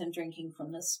finds him drinking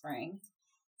from the spring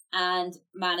and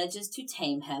manages to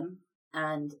tame him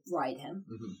and ride him.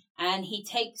 Mm-hmm. And he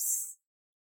takes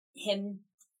him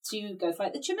to go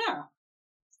fight the Chimera.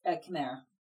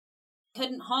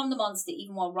 Couldn't harm the monster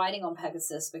even while riding on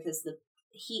Pegasus because the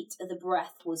heat of the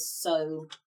breath was so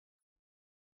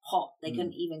hot they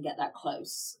couldn't even get that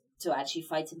close to actually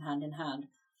fight him hand in hand.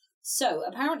 So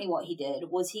apparently what he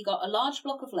did was he got a large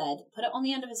block of lead, put it on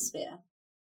the end of his spear.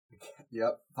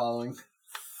 Yep, following.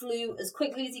 Flew as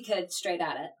quickly as he could straight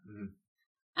at it,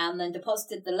 and then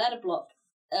deposited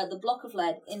the block of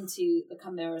lead into the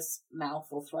chimera's mouth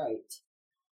or throat.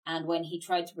 And when he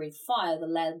tried to breathe fire, the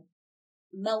lead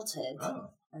melted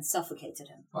and suffocated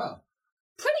him. Wow.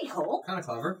 Pretty cool. Kind of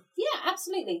clever. Yeah,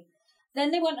 absolutely. Then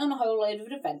they went on a whole load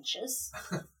of adventures.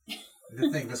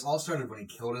 Good thing, this all started when he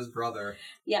killed his brother.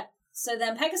 Yeah. So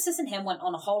then Pegasus and him went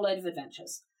on a whole load of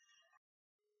adventures.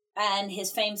 And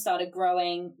his fame started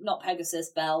growing. Not Pegasus,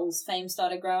 Bell's fame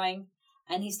started growing.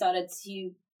 And he started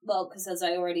to, because as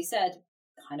I already said,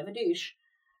 kind of a douche.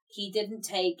 He didn't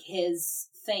take his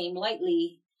fame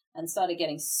lightly and started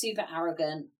getting super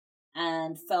arrogant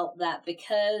and felt that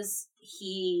because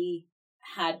he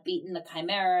had beaten the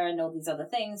Chimera and all these other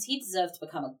things, he deserved to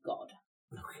become a god.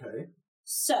 Okay.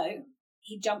 So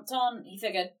he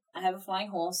figured, I have a flying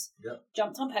horse,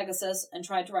 jumped on Pegasus and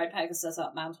tried to ride Pegasus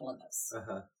up Mount Olympus.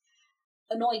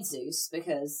 Annoyed Zeus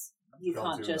because you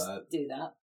can't just do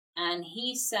that. And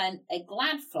he sent a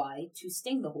gladfly to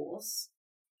sting the horse,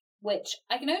 which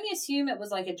I can only assume it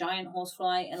was like a giant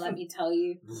horsefly, and let me tell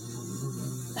you,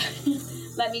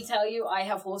 I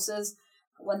have horses.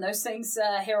 When those things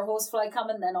hear a horsefly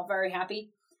coming, they're not very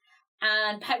happy.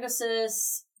 And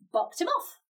Pegasus bucked him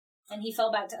off, and he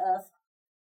fell back to Earth.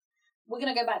 We're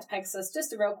going to go back to Pegasus.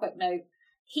 Just a real quick note.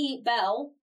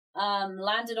 Bell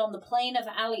landed on the plain of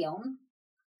Alion,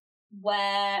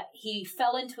 where he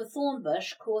fell into a thorn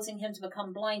bush, causing him to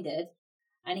become blinded,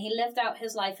 and he lived out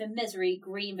his life in misery,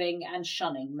 grieving and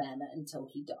shunning men until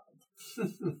he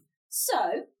died.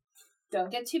 So, don't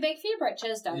get too big for your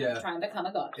britches. Don't try and become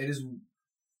a god. It is.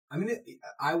 I mean,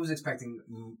 I was expecting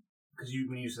because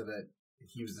when you said that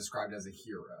he was described as a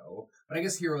hero, but I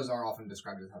guess heroes are often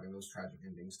described as having those tragic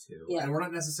endings too. Yeah. And we're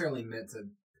not necessarily meant to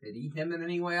pity him in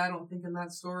any way, I don't think, in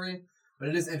that story. But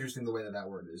it is interesting the way that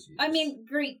word is used. I mean,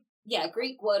 Greek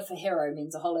word for hero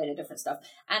means a whole load of different stuff.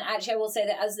 And actually, I will say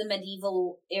that as the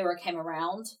medieval era came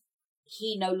around,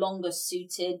 he no longer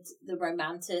suited the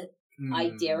romantic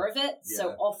idea of it. Yeah. So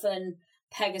often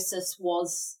Pegasus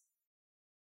was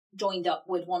joined up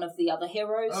with one of the other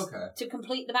heroes to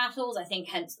complete the battles. I think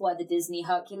hence where the Disney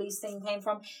Hercules thing came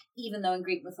from, even though in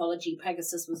Greek mythology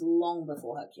Pegasus was long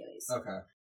before Hercules. Okay.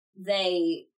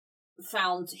 They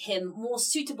found him more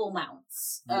suitable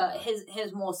mounts,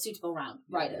 his more suitable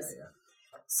riders. Yeah.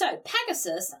 So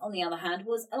Pegasus, on the other hand,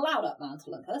 was allowed up Mount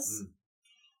Olympus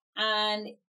and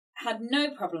had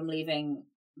no problem leaving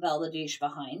Belle the Douche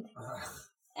behind.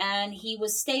 And he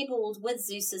was stabled with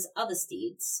Zeus's other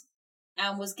steeds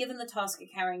and was given the task of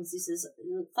carrying Zeus's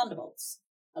thunderbolts,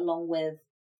 along with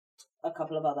a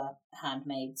couple of other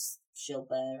handmaids, shield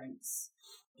bearers.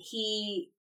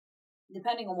 He,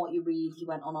 depending on what you read, he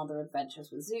went on other adventures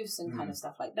with Zeus and kind of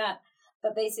stuff like that.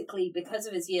 But basically, because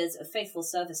of his years of faithful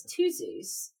service to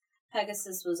Zeus,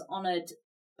 Pegasus was honoured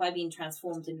by being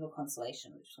transformed into a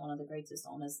constellation, which is one of the greatest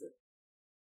honours that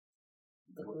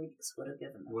the Greeks would have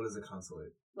given them. What is a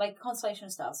constellation? Like constellation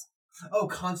of stars. Oh,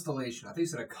 constellation. I thought you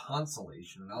said a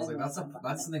consolation. And I was like, that's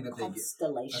something that they give.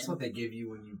 That's what they give you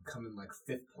when you come in, like,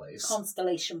 5th place.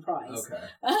 Constellation prize.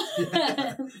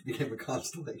 Okay. Became a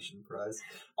constellation prize.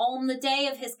 On the day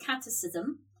of his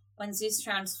cataclysm, when Zeus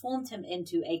transformed him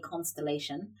into a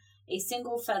constellation, a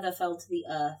single feather fell to the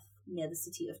earth near the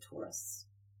city of Taurus.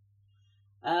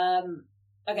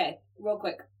 Okay, real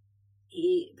quick.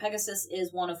 Pegasus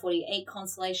is one of 48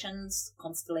 constellations.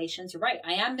 You're right,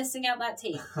 I am missing out that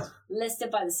T. Listed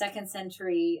by the 2nd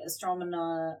century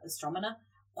astronomer.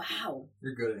 Wow.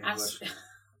 You're good at English.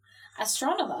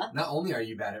 Astronomer. Not only are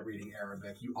you bad at reading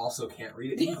Arabic, you also can't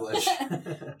read English.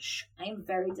 I'm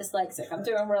very dyslexic. I'm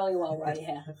doing really well right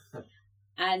here.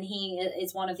 And he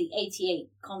is one of the 88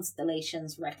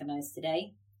 constellations recognized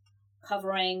today,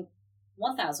 covering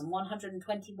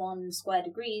 1,121 square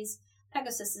degrees.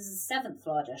 Pegasus is the 7th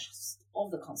largest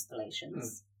of the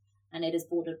constellations, and it is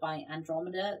bordered by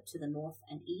Andromeda to the north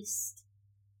and east,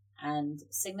 and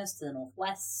Cygnus to the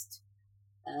northwest,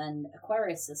 and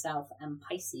Aquarius to the south, and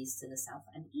Pisces to the south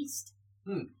and east.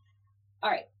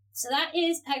 Alright, so that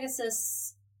is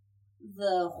Pegasus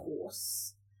the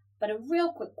horse. But a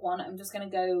real quick one, I'm just going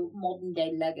to go modern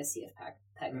day legacy of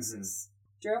Pegasus.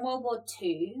 During World War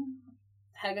II,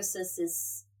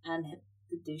 Pegasus and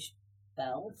the douche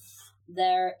Belle,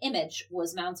 their image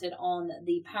was mounted on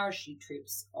the parachute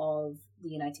troops of the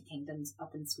United Kingdom's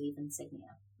up and sleeve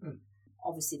insignia.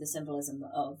 Obviously the symbolism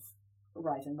of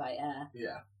arriving by air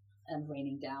and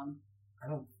raining down.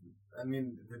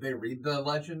 Did they read the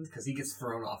legend? Because he gets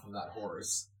thrown off of that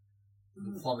horse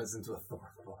and plummets into a thorn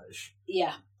bush.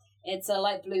 Yeah. It's a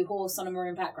light blue horse on a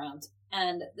maroon background.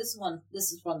 And this is one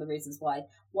of the reasons why.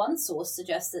 One source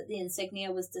suggests that the insignia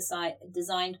was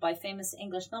designed by famous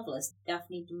English novelist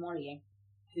Daphne du Maurier,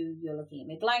 who you're looking at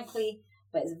me blankly,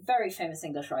 but is a very famous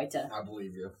English writer. I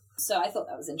believe you. So I thought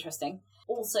that was interesting.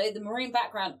 Also, the maroon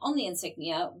background on the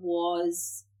insignia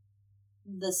was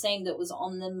the same that was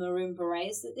on the maroon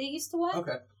berets that they used to wear.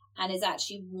 Okay. And is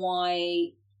actually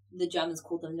why the Germans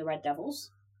called them the Red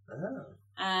Devils. Oh.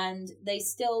 And they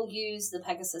still use the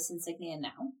Pegasus insignia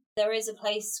now. There is a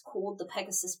place called the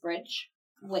Pegasus Bridge,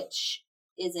 which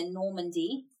is in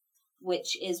Normandy,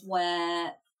 which is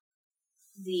where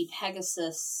the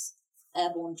Pegasus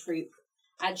airborne troop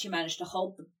actually managed to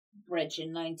hold the bridge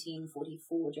in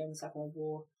 1944 during the Second World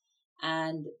War.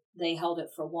 And they held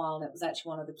it for a while, and it was actually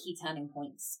one of the key turning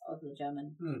points of the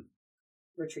German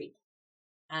retreat.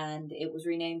 And it was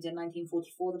renamed in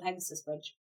 1944 the Pegasus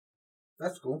Bridge.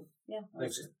 That's cool. Yeah.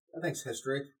 Thanks,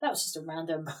 history. That was just a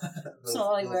random. It's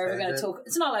not like we're ever going to talk.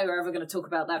 It's not like we're ever going to talk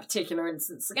about that particular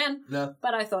instance again. No.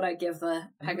 But I thought I'd give the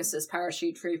Pegasus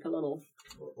parachute troop a little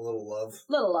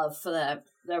love for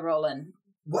their role in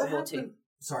World War II.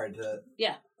 Sorry to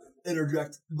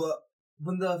interject, but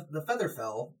when the feather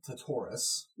fell to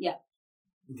Taurus. Yeah.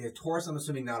 Okay, Taurus, I'm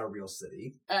assuming not a real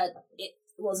city. It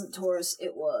wasn't Taurus.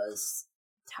 It was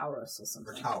Taurus or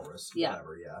something. Or Taurus,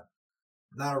 whatever. Yeah.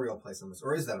 Not a real place,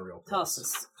 or is that a real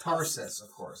place? Tarsus, of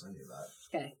course, I knew that.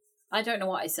 Okay. I don't know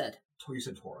what I said. You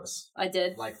said Taurus. I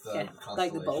did. Like the constellation.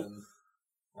 Like the bull.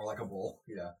 Or like a bull,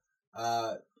 yeah.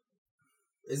 That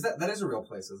is a real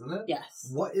place, isn't it? Yes.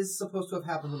 What is supposed to have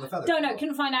happened when the feather Don't know,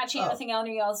 couldn't find actually anything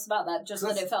else about that, just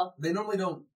that it fell. They normally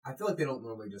don't, I feel like they don't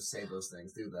normally just say those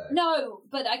things, do they? No,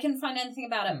 but I couldn't find anything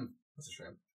about it. That's a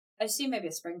shame. I assume maybe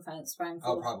a sprang Oh,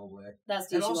 fall. probably.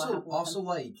 That's And usually what happens. also,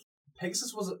 like,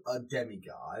 Pegasus was a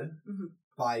demigod,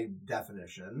 by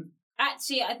definition.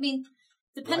 Actually, I mean,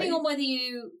 depending Right? on whether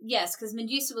you... Yes, because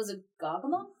Medusa was a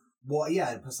Gargamon? Well,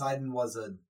 yeah, and Poseidon was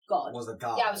a God.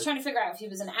 god. Yeah, I was trying to figure out if he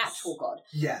was an actual god.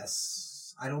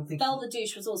 Yes. I don't think... Bel the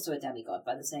Douche was also a demigod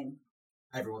by the same...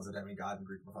 Everyone's a demigod in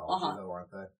Greek mythology, though,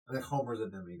 aren't they? I think Homer's a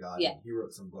demigod. Yeah. He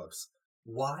wrote some books.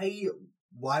 Why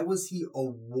was he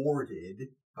awarded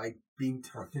by being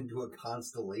turned into a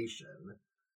constellation?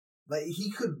 Like,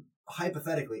 he could,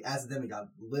 hypothetically, as a demigod,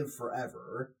 live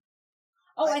forever.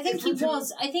 Oh, I think he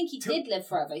was. I think he did live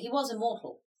forever. He was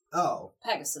immortal. Oh.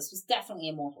 Pegasus was definitely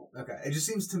immortal. Okay. It just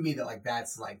seems to me that, like,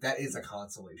 that is a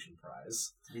consolation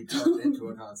prize. To be turned into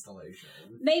a constellation.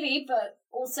 Maybe, but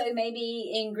also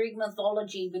maybe in Greek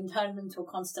mythology, being turned into a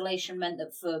constellation meant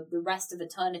that for the rest of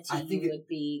eternity you would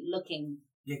be looking...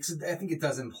 Yeah, because I think it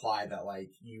does imply that,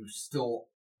 like, you still...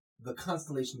 The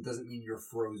constellation doesn't mean you're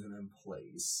frozen in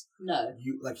place. No.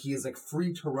 He is, like,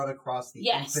 free to run across the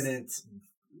infinite...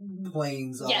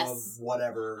 planes of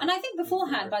whatever. And I think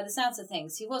beforehand, by the sounds of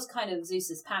things, he was kind of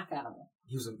Zeus's pack animal.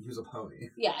 He was a pony.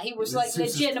 Yeah, he was like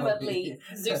Zeus's legitimately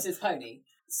pony. Zeus's pony.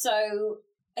 So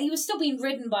he was still being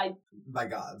ridden by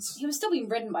gods. He was still being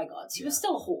ridden by gods. He was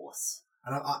still a horse.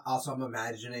 And I'm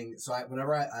imagining. So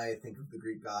whenever I think of the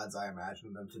Greek gods, I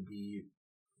imagine them to be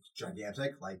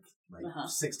gigantic, like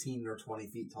 16 or 20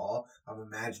 feet tall. I'm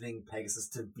imagining Pegasus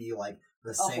to be like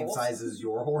the same size as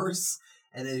your horse.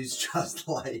 And it's just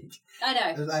like... I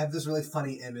know. I have this really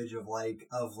funny image of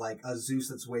a Zeus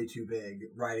that's way too big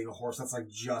riding a horse that's like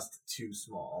just too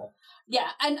small. Yeah,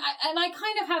 and I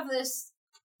kind of have this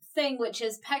thing which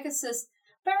is Pegasus,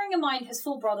 bearing in mind his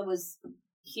full brother was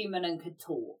human and could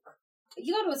talk.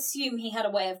 You got to assume he had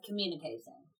a way of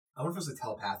communicating. I wonder if it was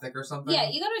telepathic or something. Yeah,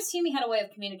 you got to assume he had a way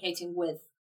of communicating with...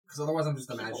 Because otherwise I'm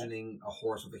just imagining a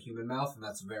horse with a human mouth, and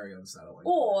that's very unsettling.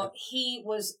 Or he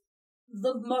was...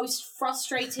 the most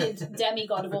frustrated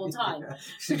demigod of all time.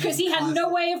 Because he had no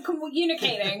way of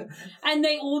communicating, and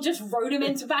they all just rode him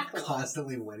into battle.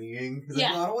 Constantly whinnying. He's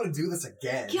like, no, I don't want to do this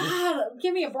again. God,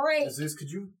 give me a break. Zeus, could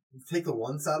you take the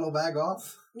one saddlebag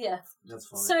off? Yeah. That's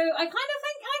funny. So I kind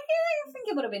of think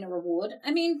it would have been a reward.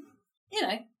 I mean, you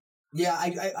know. Yeah,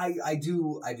 I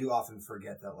do often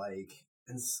forget that, like...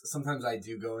 And sometimes I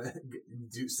do go and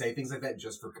do say things like that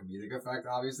just for comedic effect,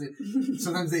 obviously.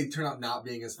 Sometimes they turn out not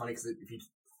being as funny because if you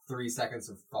 3 seconds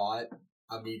of thought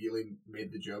immediately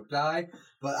made the joke die.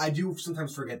 But I do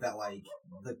sometimes forget that, like,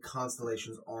 the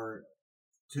constellations aren't,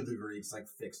 to the Greeks, like,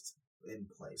 fixed in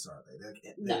place, are they?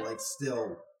 They like,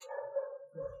 still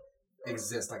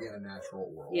exist, like, in a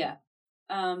natural world. Yeah.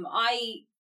 I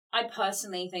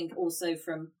personally think also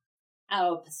from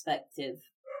our perspective,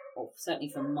 or certainly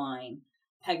from mine,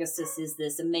 Pegasus is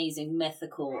this amazing,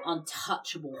 mythical,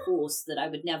 untouchable horse that I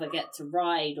would never get to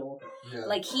ride, or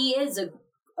like he is a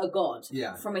god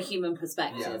from a human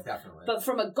perspective. Yeah, definitely. But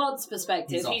from a god's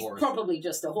perspective, he's probably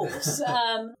just a horse.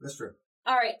 That's true.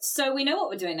 All right, so we know what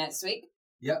we're doing next week.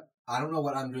 Yep. I don't know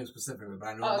what I'm doing specifically, but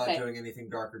I know I'm not doing anything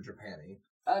dark or Japan-y.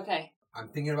 Okay. I'm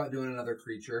thinking about doing another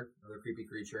creepy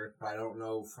creature, but I don't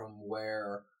know from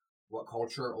where... what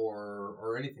culture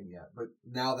or anything yet. But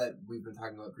now that we've been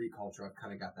talking about Greek culture, I've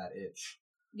kind of got that itch.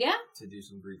 Yeah? To do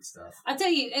some Greek stuff. I'll tell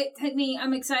you,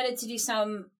 I'm excited to do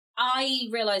some... I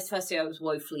realised firstly I was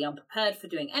woefully unprepared for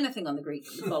doing anything on the Greek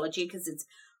mythology because it's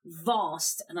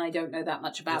vast and I don't know that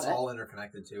much about it. It's all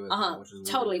interconnected too, which is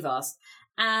totally vast.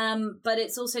 But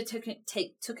it's also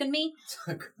taken me...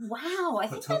 Wow, I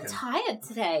think I'm tired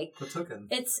today.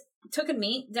 It's taken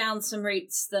me down some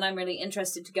routes that I'm really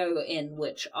interested to go in,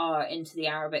 which are into the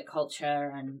Arabic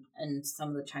culture and some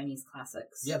of the Chinese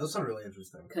classics. Yeah, those sound really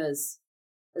interesting. Because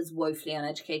as woefully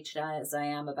uneducated as I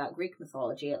am about Greek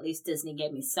mythology, at least Disney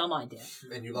gave me some idea.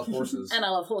 And you love horses. And I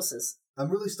love horses. I'm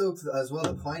really stoked as well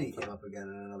that Pliny came up again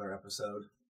in another episode.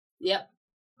 Yep.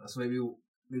 So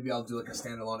maybe I'll do like a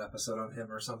standalone episode on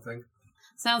him or something.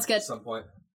 Sounds good. At some point.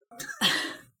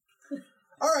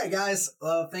 All right, guys.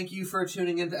 Thank you for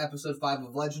tuning in to episode 5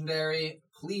 of Legendary.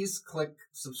 Please click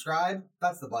subscribe.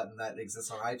 That's the button that exists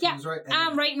on iTunes, right?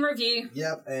 And rate and review.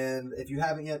 Yep, and if you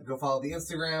haven't yet, go follow the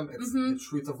Instagram. It's The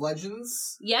Truth of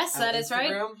Legends. Yes, that is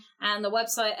right. And the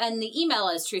website, and the email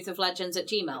is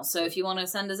truthoflegends@gmail.com. So if you want to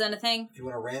send us anything. If you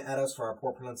want to rant at us for our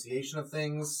poor pronunciation of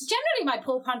things. Generally, my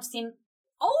poor pronunciation...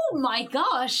 Oh my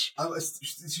gosh! I'm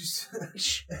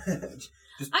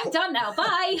done now.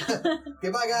 Bye! Okay,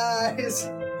 bye, guys!